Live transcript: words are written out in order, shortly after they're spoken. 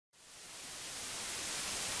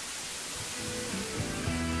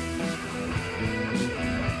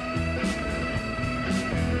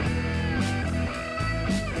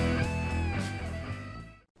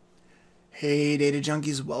Hey data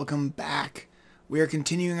junkies, welcome back. We are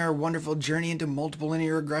continuing our wonderful journey into multiple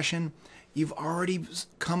linear regression. You've already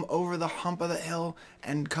come over the hump of the hill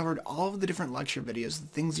and covered all of the different lecture videos, the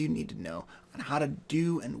things you need to know on how to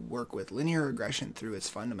do and work with linear regression through its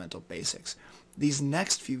fundamental basics. These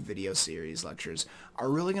next few video series lectures are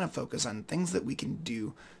really going to focus on things that we can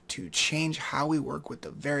do to change how we work with the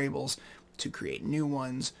variables, to create new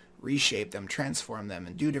ones, reshape them, transform them,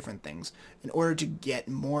 and do different things in order to get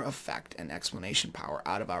more effect and explanation power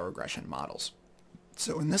out of our regression models.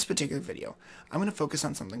 So in this particular video, I'm going to focus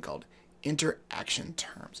on something called interaction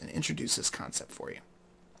terms and introduce this concept for you.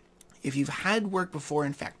 If you've had work before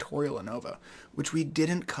in factorial ANOVA, which we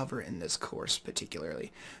didn't cover in this course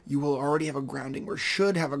particularly, you will already have a grounding or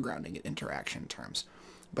should have a grounding in interaction terms.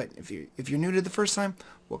 But if you're new to the first time,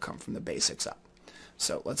 we'll come from the basics up.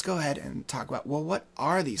 So let's go ahead and talk about, well, what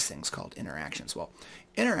are these things called interactions? Well,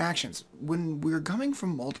 interactions, when we're coming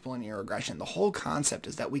from multiple linear regression, the whole concept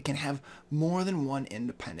is that we can have more than one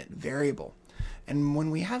independent variable. And when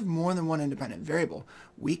we have more than one independent variable,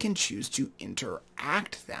 we can choose to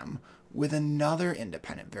interact them with another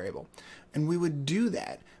independent variable. And we would do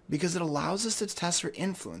that because it allows us to test for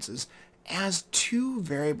influences as two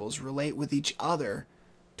variables relate with each other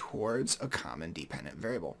towards a common dependent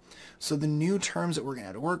variable. So the new terms that we're going to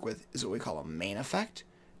have to work with is what we call a main effect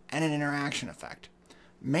and an interaction effect.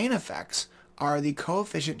 Main effects are the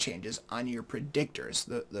coefficient changes on your predictors,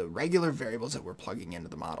 the regular variables that we're plugging into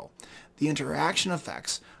the model. The interaction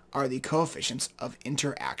effects are the coefficients of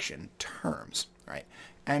interaction terms, right?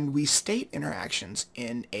 And we state interactions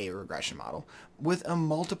in a regression model with a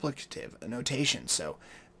multiplicative notation. So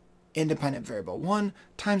independent variable 1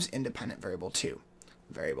 times independent variable 2.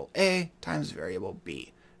 Variable A times variable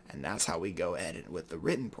B. And that's how we go ahead with the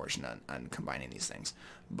written portion on combining these things.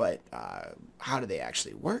 But how do they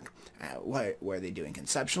actually work? What are they doing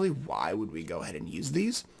conceptually? Why would we go ahead and use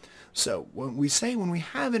these? So when we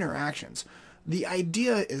have interactions, the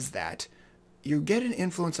idea is that you get an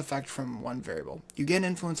influence effect from one variable. You get an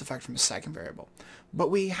influence effect from a second variable.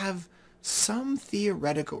 But we have some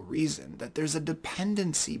theoretical reason that there's a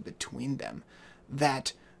dependency between them,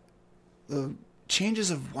 that the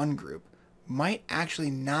changes of one group might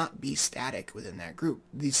actually not be static within that group.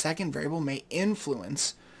 The second variable may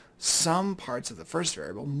influence some parts of the first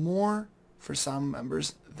variable more for some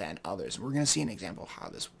members than others. We're going to see an example of how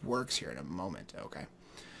this works here in a moment, okay?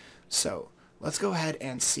 So let's go ahead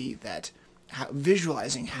and see that,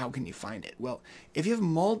 visualizing how can you find it? Well, if you have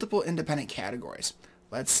multiple independent categories,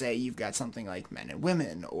 let's say you've got something like men and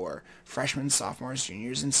women, or freshmen, sophomores,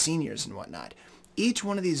 juniors, and seniors, and whatnot. Each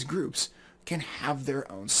one of these groups can have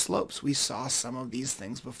their own slopes. We saw some of these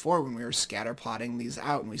things before when we were scatter plotting these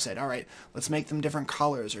out, and we said, all right, let's make them different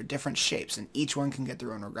colors or different shapes, and each one can get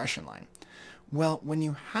their own regression line. Well, when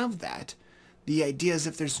you have that, the idea is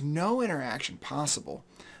if there's no interaction possible,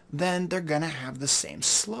 then they're going to have the same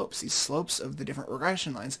slopes. These slopes of the different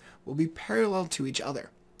regression lines will be parallel to each other.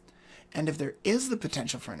 And if there is the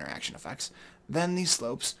potential for interaction effects, then these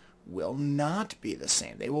slopes will not be the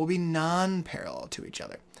same. They will be non-parallel to each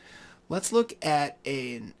other. Let's look at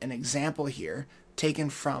an example here taken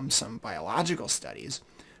from some biological studies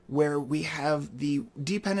where we have the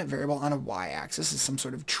dependent variable on a y-axis is some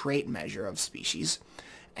sort of trait measure of species,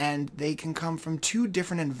 and they can come from two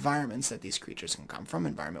different environments that these creatures can come from,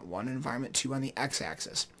 environment 1 and environment 2 on the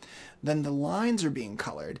x-axis. Then the lines are being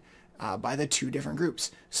colored by the two different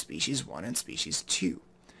groups, species 1 and species 2.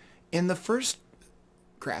 In the first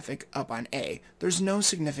graphic up on A, there's no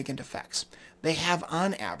significant effects. They have,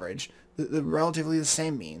 on average, relatively the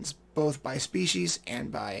same means, both by species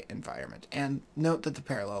and by environment. And note that the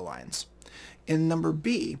parallel lines. In number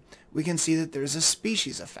B, we can see that there's a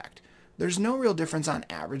species effect. There's no real difference on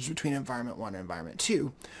average between environment 1 and environment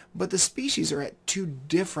 2, but the species are at two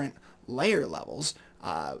different layer levels,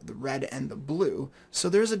 the red and the blue, so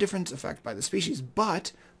there's a different effect by the species,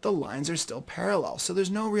 but the lines are still parallel, so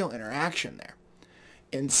there's no real interaction there.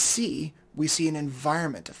 In C, we see an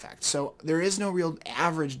environment effect. So there is no real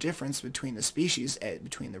average difference between the species,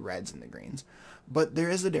 between the reds and the greens, but there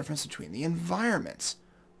is a difference between the environments.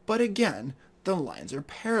 But again, the lines are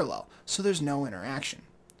parallel, so there's no interaction.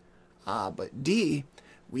 But D,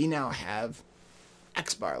 we now have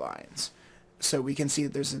X-bar lines. So we can see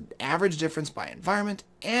that there's an average difference by environment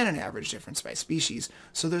and an average difference by species,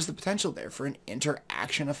 so there's the potential there for an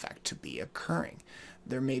interaction effect to be occurring.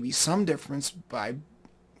 There may be some difference by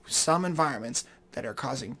some environments that are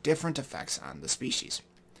causing different effects on the species.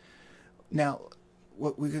 Now,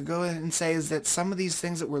 what we could go ahead and say is that some of these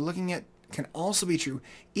things that we're looking at can also be true,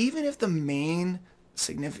 even if the main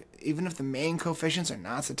coefficients are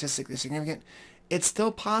not statistically significant. it's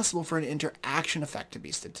still possible for an interaction effect to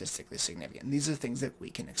be statistically significant. These are things that we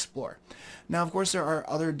can explore. Now, of course, there are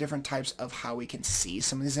other different types of how we can see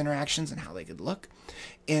some of these interactions and how they could look.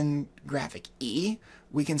 In graphic E,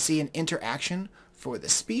 we can see an interaction for the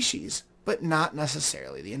species, but not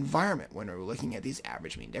necessarily the environment when we're looking at these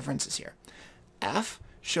average mean differences here. F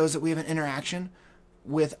shows that we have an interaction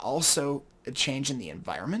with also a change in the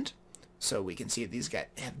environment. So we can see that these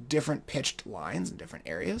have different pitched lines in different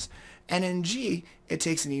areas. And in G, it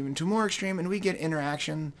takes it even to more extreme, and we get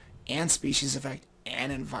interaction and species effect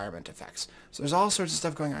and environment effects. So there's all sorts of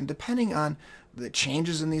stuff going on depending on the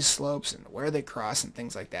changes in these slopes and where they cross and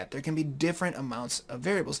things like that. There can be different amounts of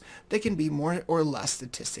variables that can be more or less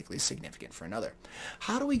statistically significant for another.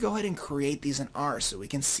 How do we go ahead and create these in R so we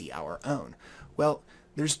can see our own? Well,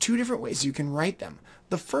 there's two different ways you can write them.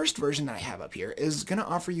 The first version that I have up here is going to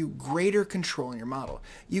offer you greater control in your model.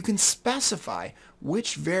 You can specify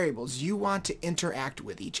which variables you want to interact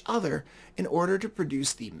with each other in order to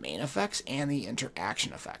produce the main effects and the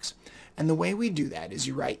interaction effects. And the way we do that is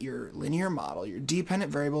you write your linear model, your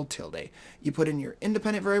dependent variable tilde, you put in your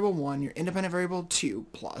independent variable 1, your independent variable 2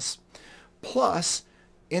 plus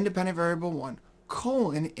independent variable 1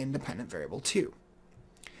 colon independent variable 2.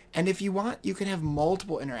 And if you want, you can have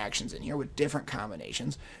multiple interactions in here with different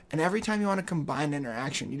combinations. And every time you want to combine an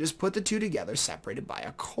interaction, you just put the two together separated by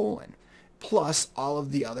a colon, plus all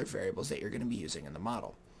of the other variables that you're going to be using in the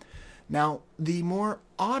model. Now, the more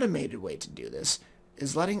automated way to do this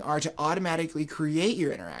is letting R to automatically create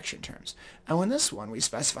your interaction terms. And when this one, we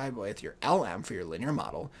specify with your LM for your linear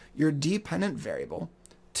model, your dependent variable,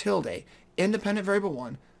 tilde, independent variable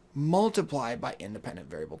 1, multiplied by independent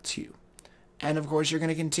variable 2. And of course, you're going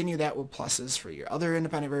to continue that with pluses for your other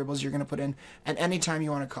independent variables you're going to put in. And anytime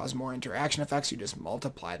you want to cause more interaction effects, you just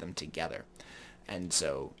multiply them together. And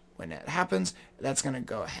so when that happens, that's going to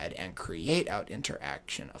go ahead and create out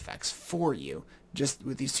interaction effects for you, just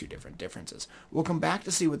with these two different differences. We'll come back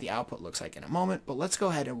to see what the output looks like in a moment, but let's go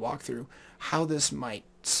ahead and walk through how this might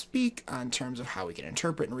speak on terms of how we can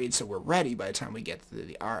interpret and read so we're ready by the time we get to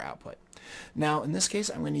the R output. Now, in this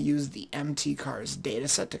case, I'm going to use the MT-CARS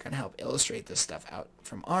dataset to kind of help illustrate this stuff out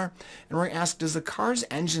from R. And we're going to ask, does the car's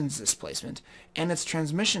engine's displacement and its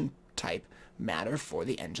transmission type matter for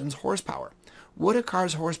the engine's horsepower? Would a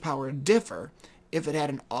car's horsepower differ if it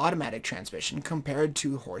had an automatic transmission compared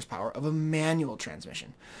to horsepower of a manual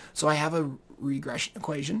transmission? So I have a regression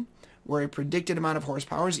equation where a predicted amount of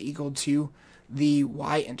horsepower is equal to the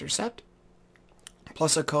y-intercept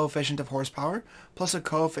plus a coefficient of horsepower plus a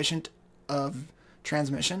coefficient of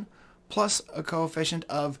transmission plus a coefficient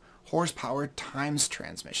of horsepower times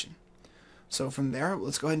transmission. So from there,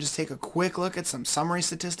 let's go ahead and just take a quick look at some summary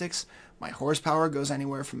statistics. My horsepower goes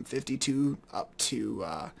anywhere from 52 up to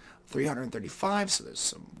 335, so there's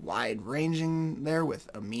some wide ranging there with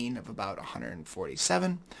a mean of about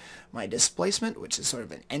 147. My displacement, which is sort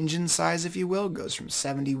of an engine size, if you will, goes from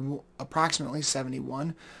approximately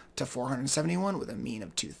 71 to 471 with a mean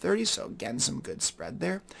of 230, so again, some good spread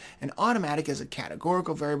there. And automatic is a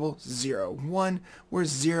categorical variable, 0, 1, where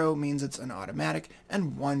 0 means it's an automatic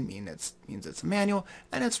and 1 means it's a manual,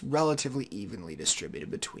 and it's relatively evenly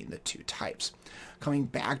distributed between the two types. Coming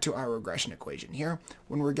back to our regression equation here,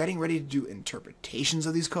 when we're getting ready to do interpretations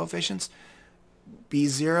of these coefficients,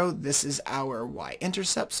 B0, this is our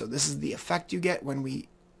y-intercept, so this is the effect you get when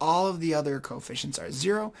all of the other coefficients are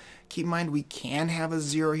 0. Keep in mind we can have a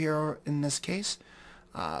 0 here in this case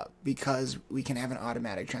because we can have an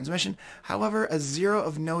automatic transmission. However, a 0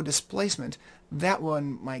 of no displacement, that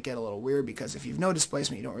one might get a little weird because if you've no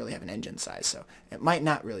displacement, you don't really have an engine size, so it might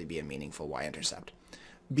not really be a meaningful y-intercept.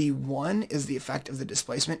 B1 is the effect of the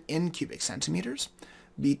displacement in cubic centimeters.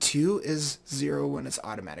 B2 is 0 when it's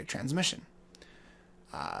automatic transmission.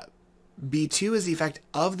 B2 is the effect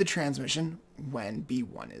of the transmission when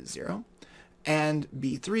B1 is 0. And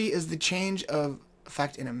B3 is the change of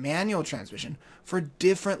effect in a manual transmission for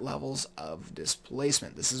different levels of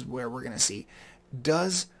displacement. This is where we're going to see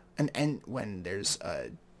when there's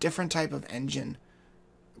a different type of engine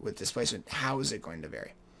with displacement, how is it going to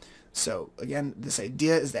vary? So again, this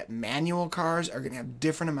idea is that manual cars are going to have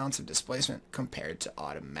different amounts of displacement compared to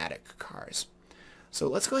automatic cars. So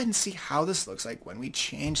let's go ahead and see how this looks like when we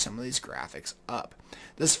change some of these graphics up.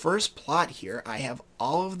 This first plot here, I have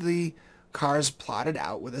all of the cars plotted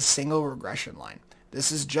out with a single regression line. This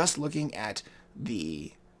is just looking at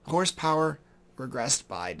the horsepower regressed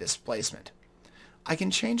by displacement. I can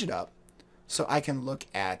change it up so I can look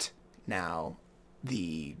at now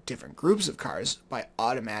the different groups of cars by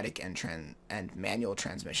automatic and manual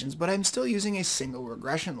transmissions, but I'm still using a single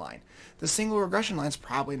regression line. The single regression line is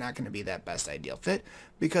probably not going to be that best ideal fit,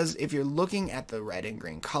 because if you're looking at the red and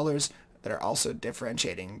green colors that are also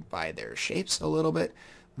differentiating by their shapes a little bit,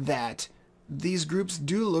 that these groups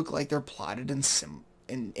do look like they're plotted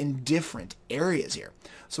in different areas here.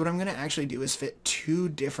 So what I'm going to actually do is fit two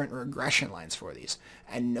different regression lines for these.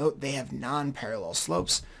 And note they have non-parallel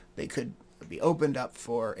slopes. They could be opened up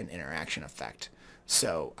for an interaction effect.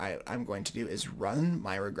 So I'm going to do is run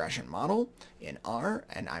my regression model in R,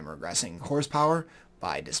 and I'm regressing horsepower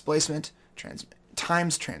by displacement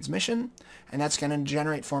times transmission, and that's going to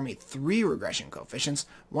generate for me three regression coefficients,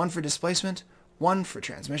 one for displacement, one for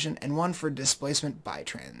transmission, and one for displacement by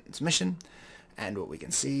transmission. And what we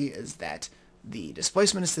can see is that the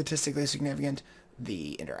displacement is statistically significant,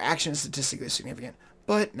 the interaction is statistically significant,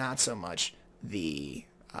 but not so much the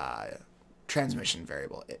transmission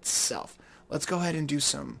variable itself. Let's go ahead and do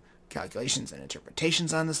some calculations and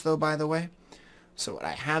interpretations on this, though, by the way. So what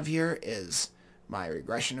I have here is my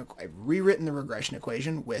regression. I've rewritten the regression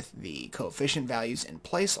equation with the coefficient values in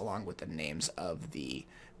place along with the names of the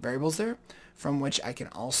variables there, from which I can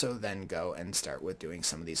also then go and start with doing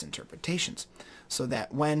some of these interpretations. So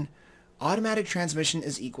that when automatic transmission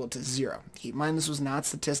is equal to 0, keep in mind this was not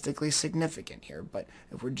statistically significant here, but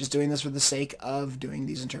if we're just doing this for the sake of doing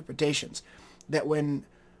these interpretations, that when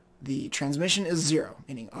the transmission is 0,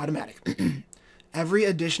 meaning automatic, every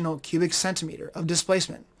additional cubic centimeter of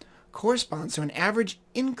displacement corresponds to an average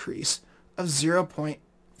increase of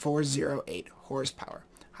 0.408 horsepower.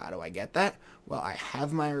 How do I get that? Well, I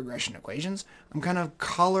have my regression equations. I'm kind of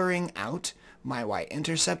coloring out my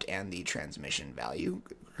y-intercept and the transmission value,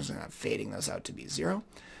 because I'm fading those out to be 0.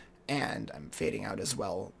 And I'm fading out as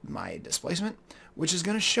well my displacement, which is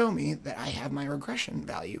going to show me that I have my regression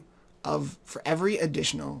value of, for every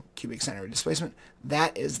additional cubic centimeter of displacement,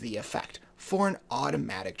 that is the effect for an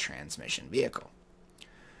automatic transmission vehicle.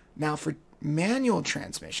 Now for manual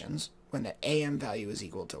transmissions, when the AM value is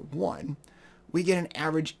equal to 1, we get an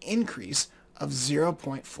average increase of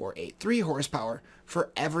 0.483 horsepower for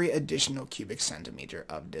every additional cubic centimeter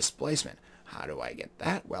of displacement. How do I get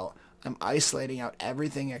that? Well, I'm isolating out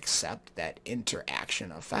everything except that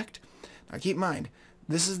interaction effect. Now keep in mind,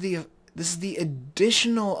 this is the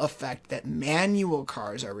additional effect that manual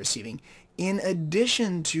cars are receiving in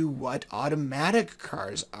addition to what automatic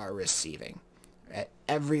cars are receiving at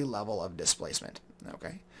every level of displacement.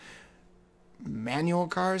 Okay? Manual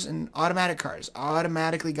cars and automatic cars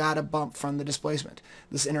automatically got a bump from the displacement.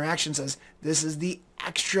 This interaction says this is the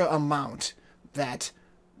extra amount that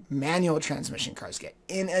manual transmission cars get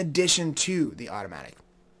in addition to the automatic.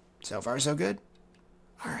 So far, so good?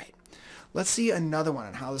 All right. Let's see another one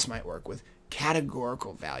on how this might work with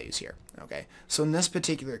categorical values here. Okay, so in this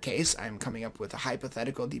particular case, I'm coming up with a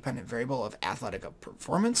hypothetical dependent variable of athletic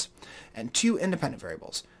performance and two independent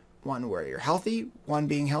variables. One where you're healthy, 1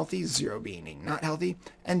 being healthy, 0 being not healthy,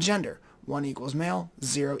 and gender. 1 equals male,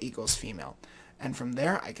 0 equals female. And from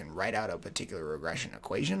there, I can write out a particular regression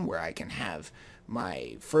equation where I can have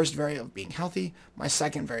my first variable of being healthy, my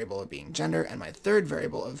second variable of being gender, and my third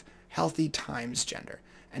variable of healthy times gender.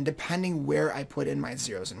 And depending where I put in my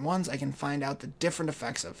 0s and 1s, I can find out the different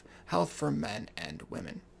effects of health for men and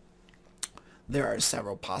women. There are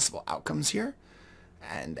several possible outcomes here,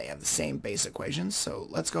 and they have the same base equations, so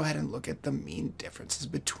let's go ahead and look at the mean differences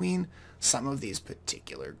between some of these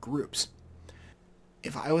particular groups.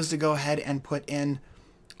 If I was to go ahead and put in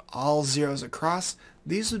all 0s across,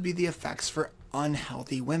 these would be the effects for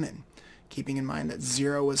unhealthy women, keeping in mind that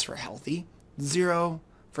 0 was for healthy, 0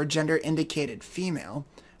 for gender indicated female,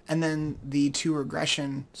 and then the two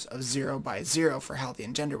regressions of 0 by 0 for healthy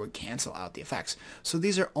and gender would cancel out the effects. So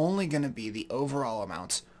these are only going to be the overall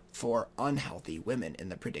amounts for unhealthy women in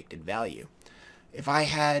the predicted value. If I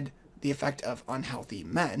had the effect of unhealthy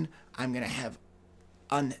men, I'm going to have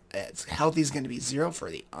healthy is going to be 0 for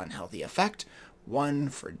the unhealthy effect, 1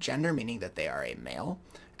 for gender, meaning that they are a male,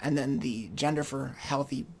 and then the gender for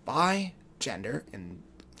healthy by gender in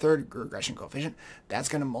third regression coefficient, that's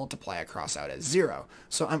going to multiply across out as 0.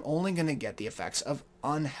 So I'm only going to get the effects of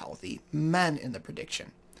unhealthy men in the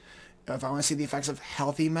prediction. If I want to see the effects of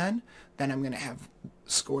healthy men, then I'm going to have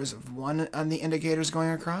scores of 1 on the indicators going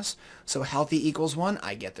across. So healthy equals 1,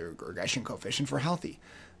 I get the regression coefficient for healthy.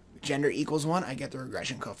 Gender equals 1, I get the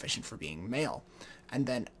regression coefficient for being male. And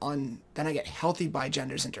then I get healthy by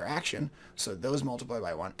gender's interaction, so those multiply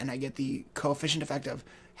by 1, and I get the coefficient effect of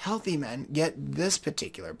healthy men get this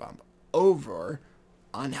particular bump over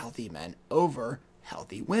unhealthy men over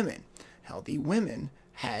healthy women. Healthy women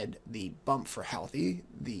had the bump for healthy,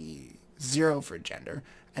 the 0 for gender,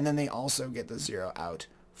 and then they also get the 0 out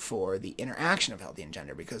for the interaction of healthy and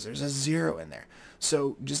gender because there's a 0 in there.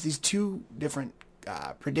 So just these two different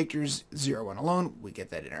predictors, 0, 1 alone, we get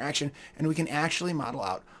that interaction, and we can actually model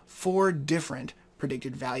out 4 different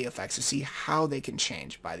predicted value effects to see how they can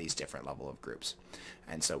change by these different level of groups.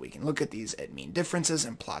 And so we can look at these at mean differences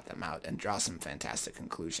and plot them out and draw some fantastic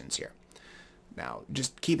conclusions here. Now,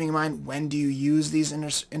 just keeping in mind, when do you use these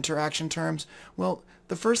interaction terms? Well,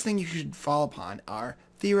 the first thing you should fall upon are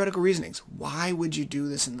theoretical reasonings. Why would you do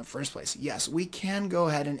this in the first place? Yes, we can go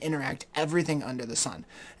ahead and interact everything under the sun.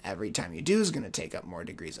 Every time you do is going to take up more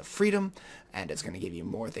degrees of freedom, and it's going to give you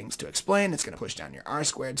more things to explain. It's going to push down your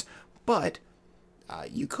R-squareds, but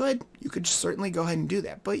you could certainly go ahead and do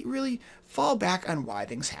that, but you really fall back on why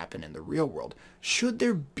things happen in the real world. Should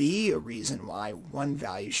there be a reason why one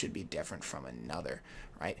value should be different from another,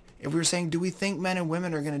 right? If we were saying, do we think men and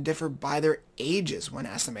women are going to differ by their ages when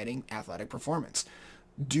estimating athletic performance?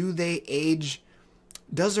 Do they age?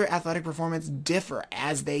 Does their athletic performance differ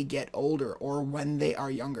as they get older or when they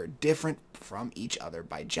are younger, different from each other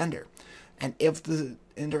by gender? And if the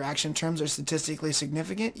interaction terms are statistically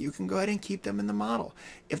significant, you can go ahead and keep them in the model.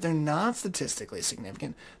 If they're not statistically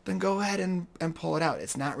significant, then go ahead and pull it out.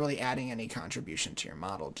 It's not really adding any contribution to your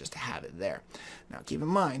model just to have it there. Now keep in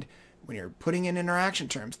mind, when you're putting in interaction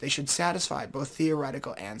terms, they should satisfy both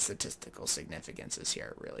theoretical and statistical significances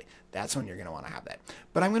here, really. That's when you're going to want to have that.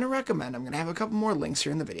 But I'm going to have a couple more links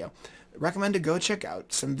here in the video. Recommend to go check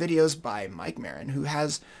out some videos by Mike Marin, who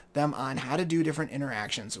has them on how to do different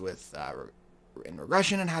interactions with in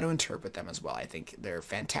regression and how to interpret them as well. I think they're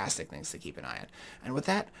fantastic things to keep an eye on. And with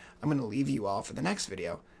that, I'm going to leave you all for the next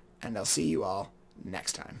video, and I'll see you all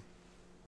next time.